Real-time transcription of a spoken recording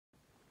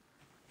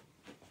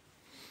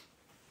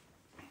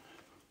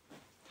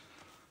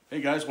Hey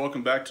guys,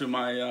 welcome back to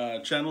my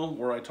channel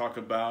where I talk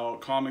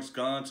about comics,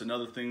 guns, and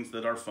other things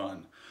that are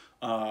fun.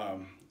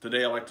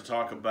 Today I like to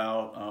talk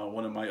about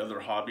one of my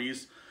other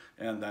hobbies,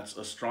 and that's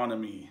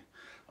astronomy.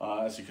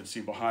 As you can see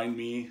behind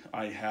me,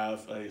 I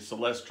have a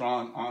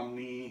Celestron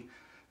Omni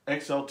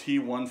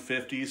XLT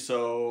 150,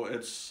 so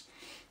it's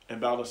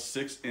about a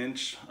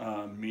 6-inch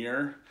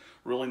mirror.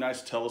 Really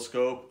nice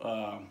telescope.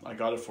 I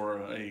got it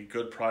for a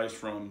good price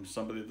from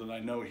somebody that I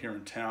know here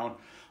in town.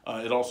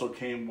 It also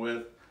came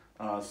with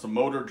some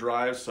motor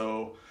drive,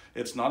 so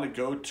it's not a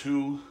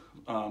go-to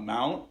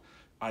mount.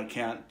 I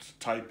can't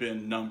type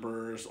in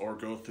numbers or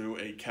go through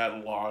a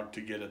catalog to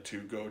get it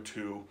to go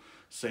to,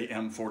 say,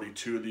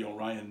 M42, the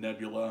Orion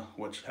Nebula,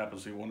 which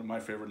happens to be one of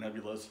my favorite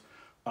nebulas.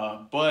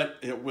 But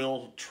it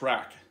will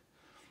track.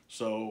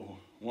 So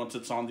once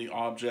it's on the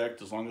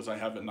object, as long as I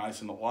have it nice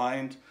and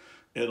aligned,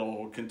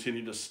 it'll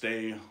continue to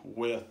stay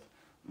with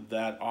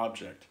that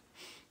object.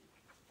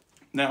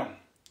 Now,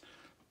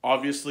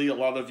 obviously, a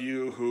lot of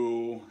you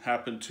who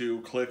happen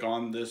to click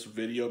on this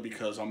video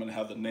because I'm going to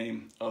have the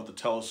name of the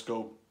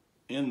telescope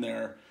in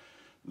there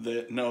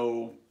that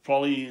know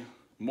probably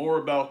more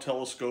about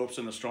telescopes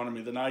and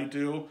astronomy than I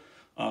do.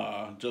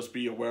 Just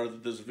be aware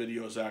that this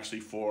video is actually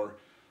for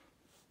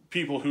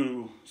people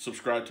who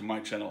subscribe to my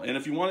channel. And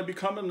if you want to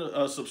become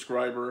a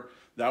subscriber,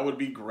 that would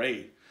be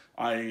great.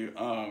 I've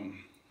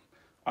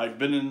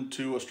been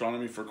into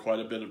astronomy for quite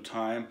a bit of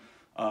time.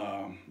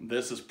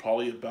 This is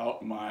probably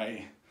about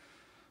my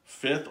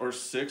 5th or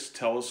 6th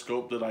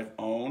telescope that I've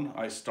owned.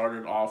 I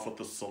started off with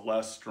the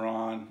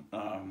Celestron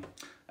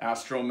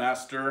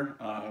Astromaster,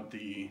 I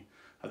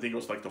think it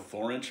was like the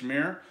 4-inch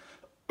mirror,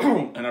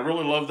 and I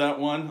really love that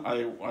one.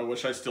 I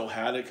wish I still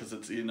had it because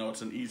it's, you know,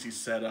 it's an easy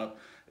setup.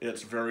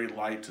 It's very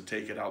light to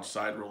take it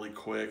outside really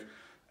quick,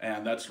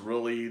 and that's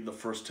really the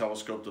first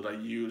telescope that I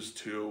used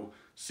to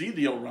see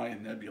the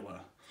Orion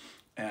Nebula,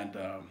 and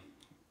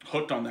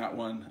hooked on that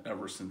one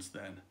ever since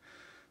then.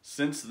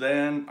 Since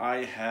then,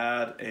 I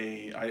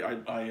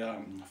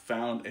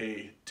found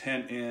a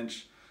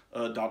 10-inch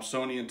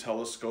Dobsonian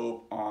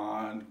telescope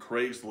on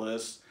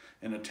Craigslist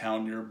in a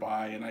town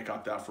nearby, and I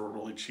got that for a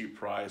really cheap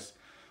price.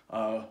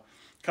 Kind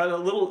of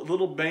a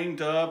little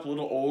banged up, a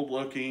little old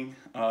looking,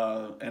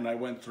 and I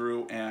went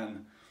through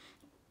and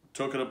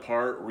took it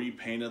apart,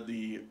 repainted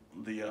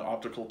the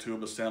optical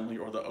tube assembly,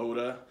 or the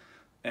OTA,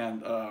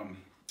 and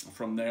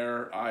from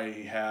there I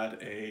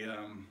had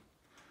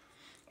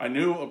I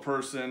knew a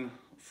person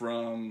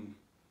from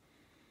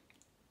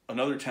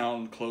another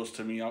town close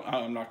to me.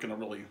 I'm not going to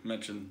really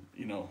mention,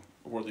 you know,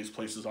 where these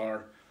places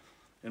are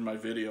in my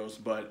videos,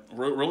 but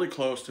really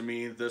close to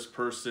me. This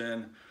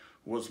person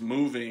was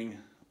moving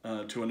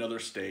to another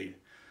state.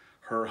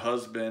 Her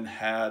husband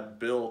had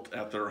built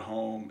at their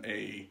home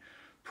a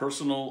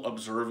personal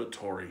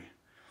observatory,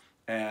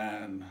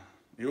 and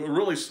he was a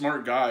really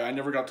smart guy. I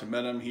never got to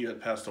meet him. He had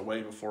passed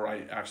away before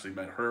I actually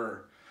met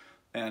her.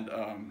 And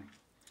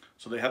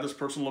so they had this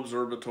personal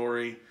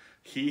observatory.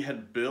 He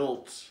had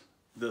built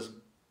this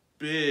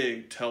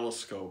big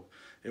telescope.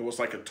 It was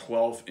like a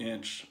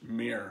 12-inch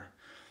mirror.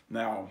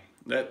 Now,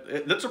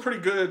 that's a pretty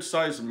good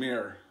sized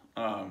mirror.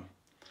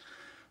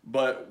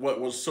 But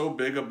what was so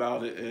big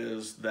about it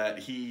is that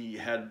he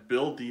had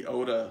built the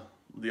OTA,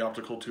 the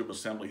optical tube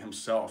assembly,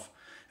 himself.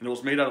 And it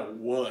was made out of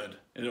wood.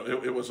 And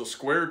it was a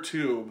square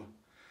tube,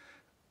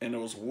 and it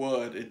was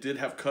wood. It did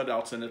have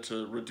cutouts in it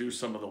to reduce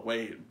some of the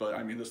weight, but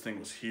I mean, this thing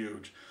was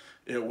huge.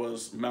 It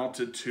was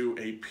mounted to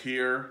a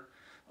pier,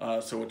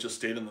 so it just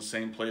stayed in the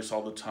same place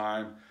all the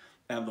time.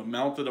 And the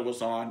mount that it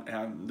was on,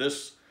 and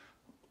this,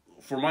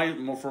 for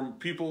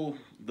people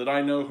that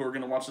I know who are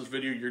going to watch this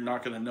video, you're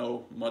not going to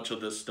know much of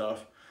this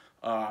stuff.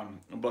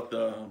 But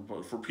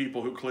for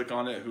people who click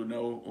on it, who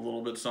know a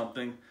little bit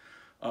something,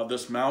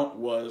 this mount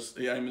was,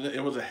 I mean,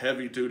 it was a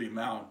heavy duty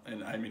mount,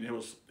 and I mean, it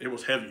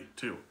was heavy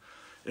too.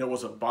 It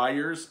was a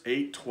Byers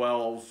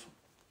 812,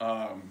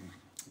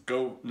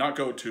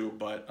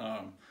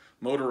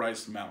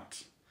 motorized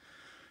mount.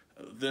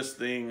 This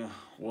thing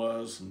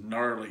was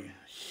gnarly,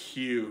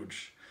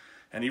 huge.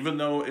 And even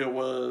though it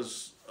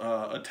was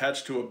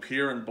attached to a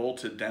pier and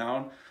bolted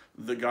down,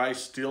 the guy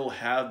still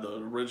had the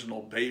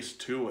original base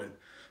to it.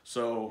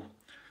 So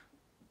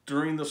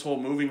during this whole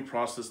moving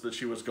process that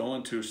she was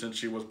going to, since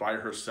she was by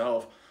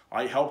herself,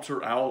 I helped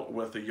her out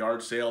with a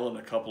yard sale and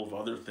a couple of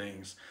other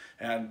things.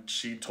 And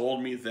she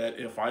told me that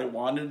if I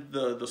wanted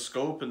the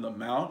scope and the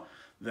mount,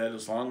 that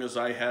as long as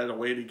I had a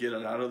way to get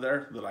it out of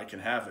there, that I can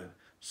have it.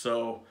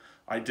 So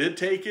I did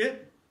take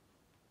it.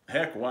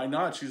 Heck, why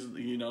not? She's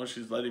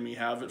letting me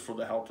have it for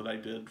the help that I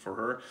did for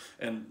her.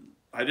 And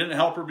I didn't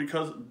help her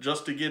because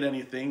just to get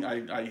anything.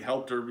 I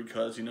helped her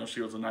because, you know,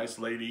 she was a nice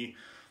lady,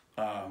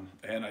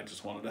 and I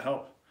just wanted to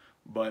help.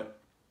 But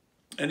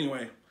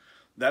anyway,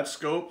 that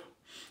scope,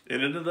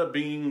 it ended up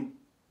being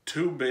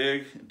too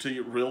big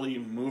to really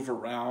move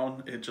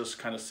around. It just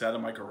kind of sat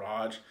in my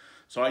garage.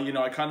 So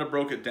I kind of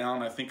broke it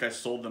down. I think I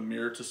sold the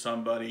mirror to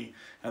somebody,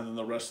 and then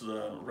the rest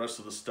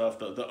of the stuff,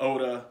 the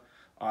OTA,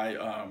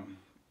 I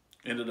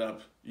ended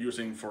up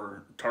using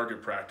for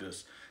target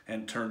practice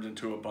and turned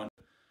into a bunch.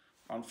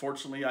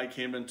 unfortunately, I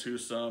came into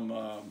some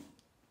a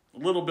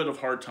little bit of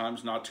hard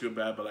times, not too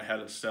bad, but I had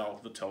to sell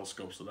the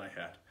telescopes that I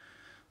had.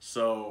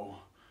 So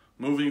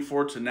moving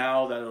forward to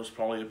now, that it was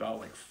probably about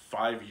like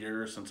 5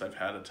 years since I've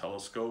had a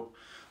telescope.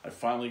 I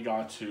finally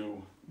got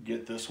to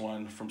get this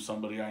one from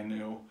somebody I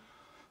knew.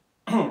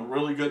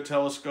 Really good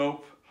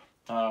telescope.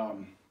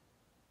 Right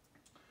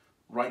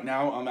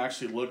now, I'm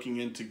actually looking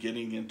into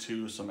getting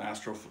into some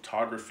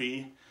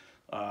astrophotography.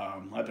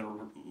 I've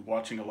been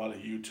watching a lot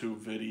of YouTube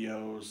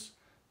videos,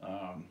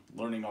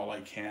 learning all I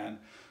can.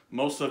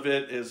 Most of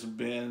it has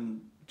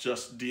been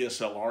just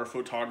DSLR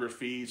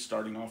photography,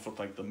 starting off with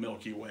like the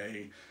Milky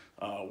Way,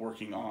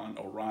 working on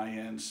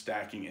Orion,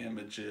 stacking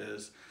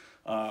images.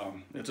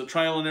 It's a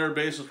trial and error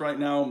basis right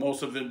now,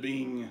 most of it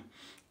being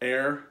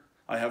air.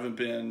 I haven't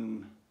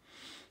been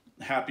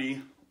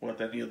happy with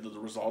any of the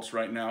results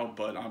right now,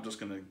 but I'm just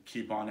going to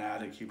keep on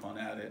at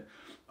it.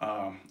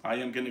 I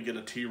am going to get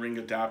a T-ring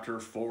adapter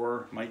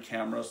for my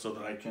camera so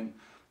that I can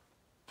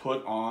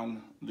put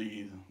on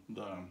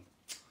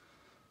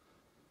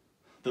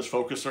this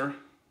focuser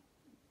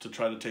to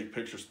try to take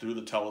pictures through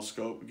the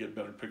telescope, get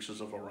better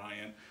pictures of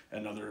Orion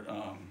and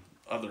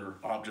other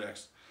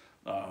objects.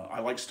 I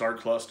like star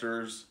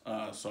clusters,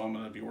 so I'm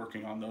going to be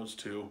working on those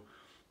too.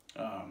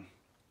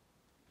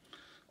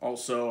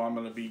 Also, I'm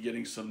going to be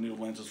getting some new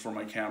lenses for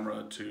my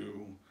camera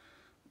to,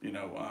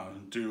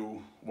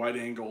 do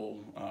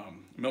wide-angle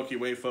Milky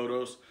Way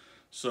photos.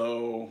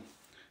 So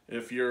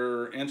if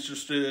you're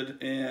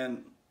interested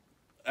in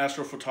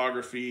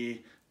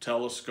astrophotography,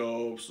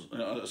 telescopes,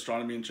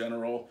 astronomy in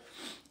general,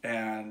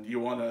 and you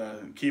want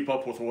to keep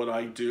up with what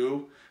I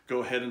do,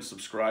 go ahead and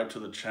subscribe to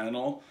the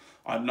channel.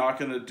 I'm not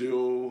going to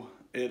do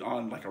it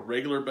on like a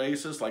regular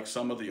basis like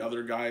some of the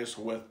other guys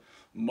with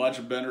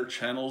much better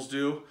channels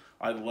do.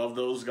 I love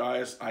those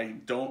guys. I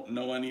don't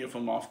know any of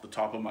them off the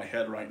top of my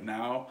head right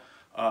now.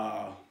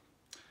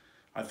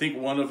 I think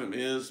one of them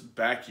is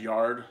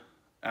Backyard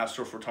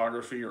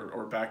Astrophotography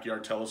or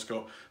Backyard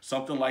Telescope,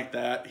 something like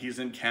that. He's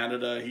in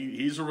Canada.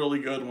 He's a really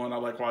good one. I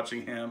like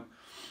watching him.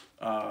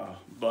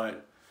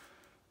 But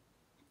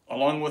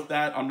along with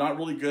that, I'm not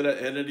really good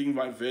at editing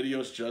my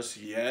videos just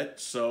yet,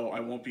 so I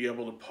won't be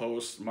able to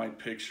post my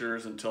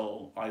pictures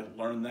until I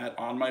learn that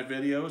on my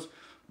videos.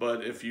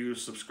 But if you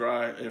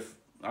subscribe,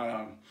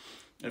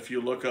 if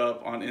you look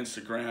up on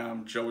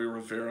Instagram, Joey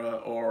Rivera,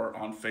 or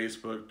on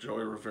Facebook,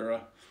 Joey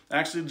Rivera,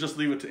 actually just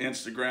leave it to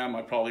Instagram.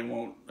 I probably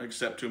won't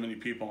accept too many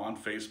people on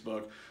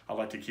Facebook. I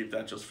like to keep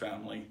that just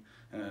family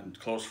and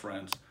close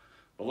friends.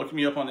 But look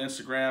me up on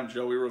Instagram,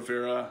 Joey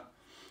Rivera.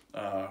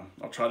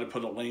 I'll try to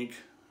put a link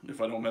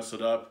if I don't mess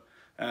it up.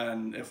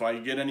 And if I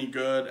get any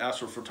good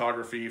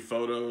astrophotography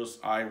photos,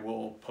 I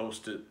will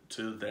post it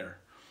to there.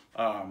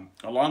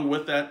 Along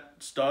with that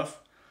stuff,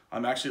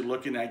 I'm actually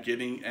looking at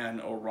getting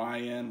an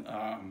Orion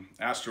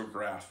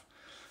astrograph.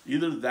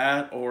 Either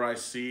that or I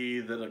see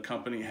that a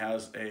company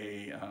has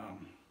a,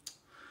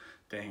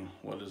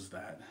 what is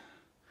that?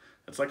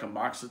 It's like a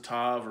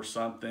Moxitov or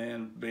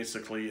something.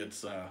 Basically,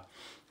 it's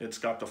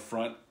got the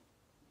front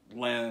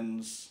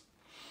lens,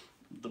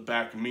 the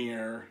back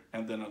mirror,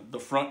 and then the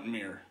front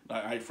mirror.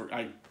 I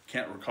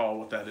can't recall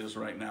what that is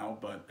right now,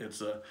 but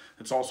it's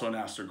also an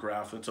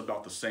astrograph. It's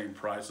about the same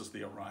price as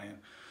the Orion.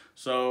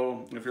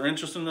 So if you're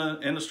interested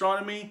in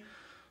astronomy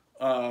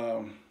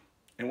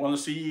and want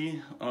to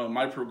see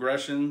my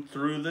progression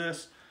through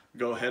this,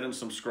 go ahead and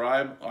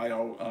subscribe.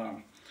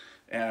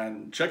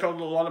 And check out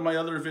a lot of my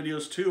other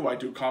videos too. I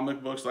do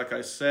comic books, like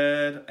I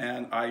said,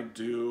 and I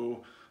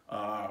do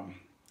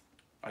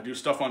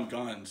stuff on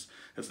guns.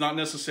 It's not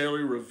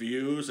necessarily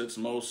reviews. It's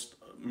most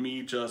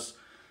me just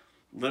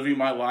living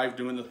my life,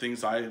 doing the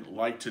things I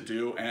like to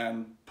do,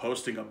 and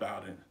posting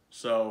about it.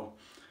 So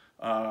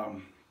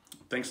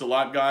thanks a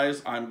lot,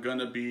 guys. I'm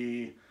gonna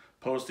be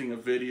posting a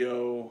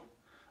video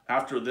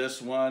after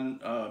this one,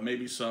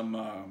 maybe some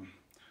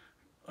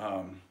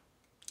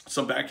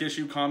back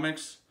issue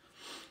comics,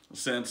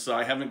 since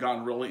I haven't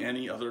gotten really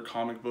any other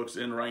comic books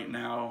in right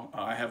now.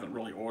 I haven't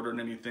really ordered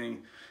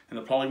anything, and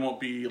it probably won't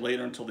be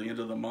later until the end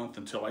of the month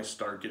until I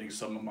start getting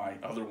some of my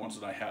other ones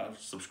that I have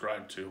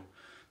subscribed to.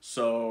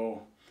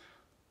 So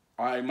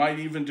I might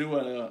even do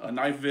a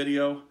knife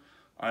video.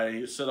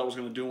 I said I was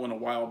going to do one a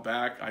while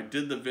back. I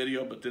did the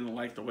video but didn't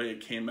like the way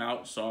it came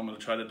out, so I'm going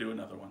to try to do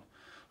another one.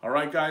 All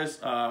right, guys,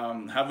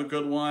 have a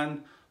good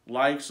one.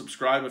 Like,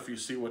 subscribe if you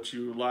see what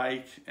you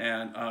like,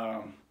 and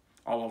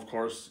I'll, of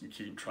course,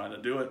 keep trying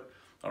to do it.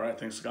 All right,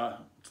 thanks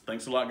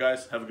a lot,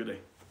 guys. Have a good day.